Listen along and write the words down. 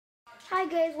Hi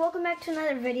guys, welcome back to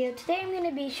another video. Today I'm going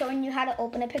to be showing you how to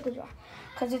open a pickle jar.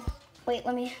 It's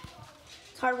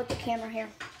hard with the camera here.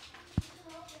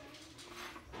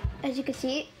 As you can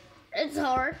see, it's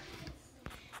hard.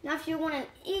 Now if you want an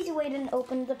easy way to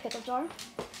open the pickle jar,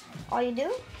 all you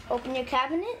do, open your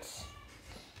cabinets,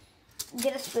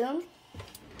 get a spoon,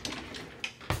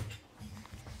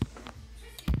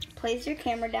 place your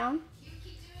camera down.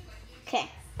 Okay.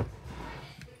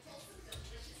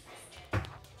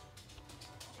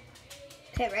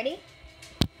 Okay, ready?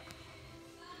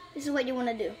 This is what you want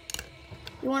to do.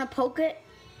 You want to poke it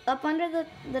up under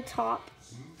the top,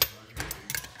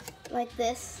 like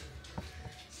this.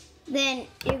 Then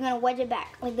you're going to wedge it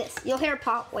back, like this. You'll hear a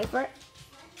pop. Wait for it.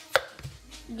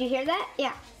 Did you hear that?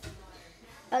 Yeah.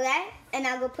 Okay, and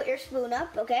now go put your spoon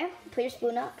up, okay? Put your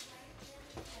spoon up.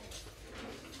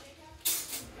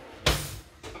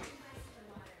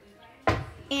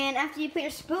 And after you put your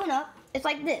spoon up, it's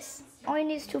like this. All you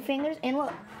need is 2 fingers, and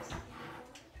look.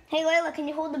 Hey, Layla, can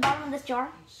you hold the bottom of this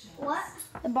jar? What?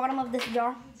 The bottom of this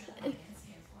jar.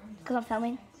 Because I'm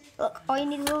filming. Look, all you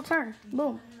need is a little turn.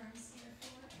 Boom.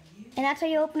 And that's how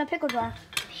you open a pickle jar.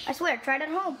 I swear, try it at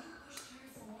home.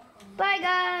 Bye,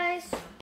 guys.